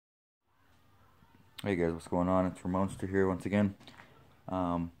Hey guys, what's going on? It's Ramonster here once again.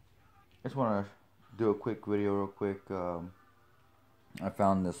 Just want to do a quick video real quick. I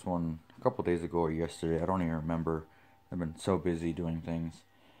found this one a couple days ago or yesterday. I don't even remember. I've been so busy doing things.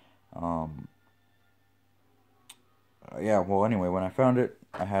 Um, yeah, well anyway, when I found it,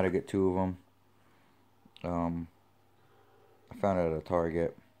 I had to get two of them. Um, I found it at a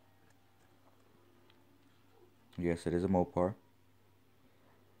Target. Yes, it is a Mopar.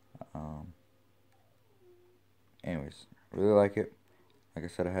 Um, anyways, really like it. Like I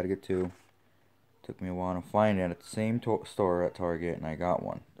said, I had to get two. Took me a while to find it at the same store at Target, and I got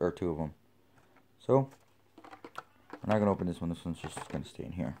one, or two of them. So, I'm not going to open this one. This one's just going to stay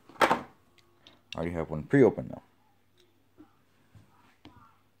in here. I already have one pre-opened, though.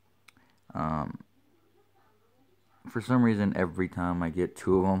 For some reason, every time I get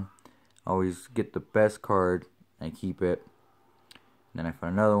two of them, I always get the best card, I keep it. Then I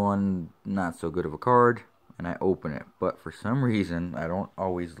find another one, not so good of a card, and I open it. But for some reason, I don't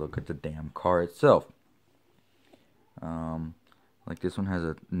always look at the damn card itself. Like this one has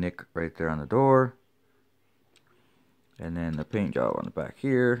a nick right there on the door. And then the paint job on the back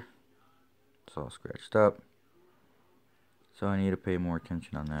here. It's all scratched up. So I need to pay more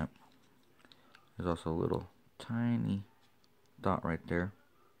attention on that. There's also a little tiny dot right there.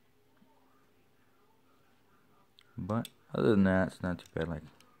 But other than that, it's not too bad. Like,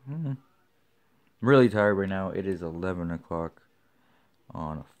 I'm really tired right now. It is 11 o'clock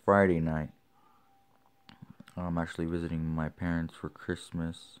on a Friday night. I'm actually visiting my parents for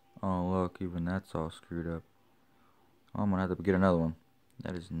Christmas. Oh, look, even that's all screwed up. Oh, I'm gonna have to get another one.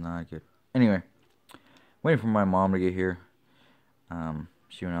 That is not good. Anyway, waiting for my mom to get here.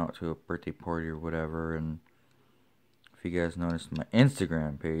 She went out to a birthday party or whatever, and if you guys noticed my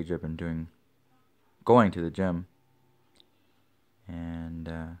Instagram page, I've been going to the gym.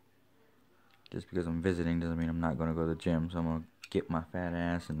 And just because I'm visiting doesn't mean I'm not going to go to the gym. So I'm going to get my fat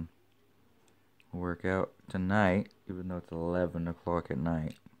ass and work out tonight, even though it's 11 o'clock at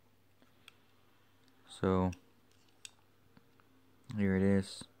night. So, here it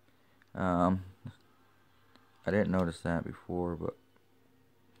is. I didn't notice that before, but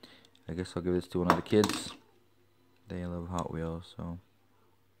I guess I'll give this to one of the kids. They love Hot Wheels, so.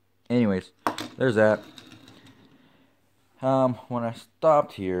 Anyways, there's that. When I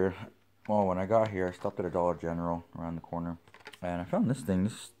stopped here, well, when I got here, I stopped at a Dollar General around the corner, and I found this thing.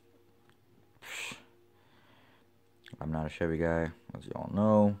 I'm not a Chevy guy, as y'all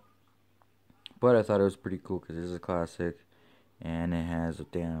know, but I thought it was pretty cool because it is a classic, and it has a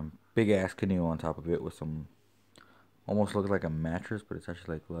damn big ass canoe on top of it with some, almost looks like a mattress, but it's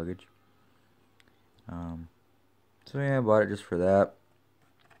actually like luggage. So yeah, I bought it just for that.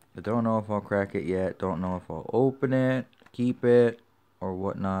 I don't know if I'll crack it yet. Don't know if I'll open it, keep it, or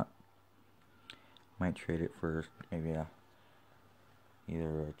whatnot. Might trade it for maybe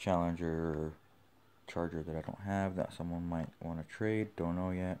either a Challenger or Charger that I don't have that someone might want to trade. Don't know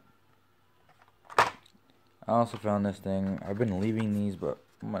yet. I also found this thing. I've been leaving these, but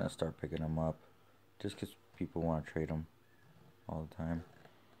I'm going to start picking them up. Just because people want to trade them all the time.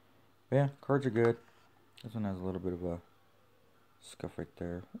 But yeah, cards are good. This one has a little bit of a scuff right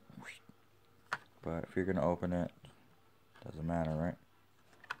there. But if you're going to open it, doesn't matter, right?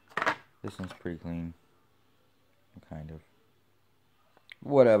 This one's pretty clean. Kind of.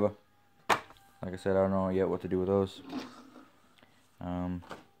 Whatever. Like I said, I don't know yet what to do with those.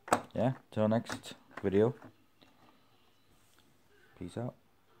 Yeah, till next video. Peace out.